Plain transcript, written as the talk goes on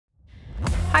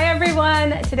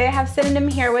everyone. Today I have Synonym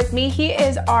here with me. He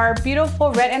is our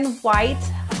beautiful red and white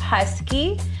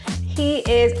husky. He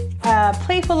is a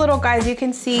playful little guy, as you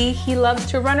can see. He loves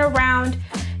to run around.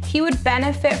 He would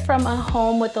benefit from a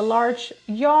home with a large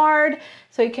yard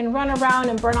so he can run around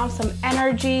and burn off some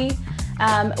energy.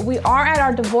 We are at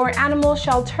our Devore Animal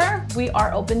Shelter. We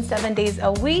are open 7 days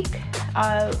a week.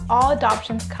 All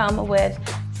adoptions come with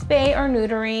spay or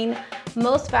neutering,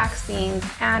 most vaccines,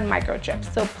 and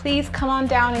microchips. So please come on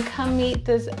down and come meet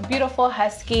this beautiful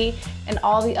husky and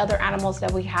all the other animals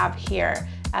that we have here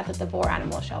at the Devore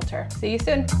Animal Shelter. See you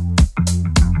soon.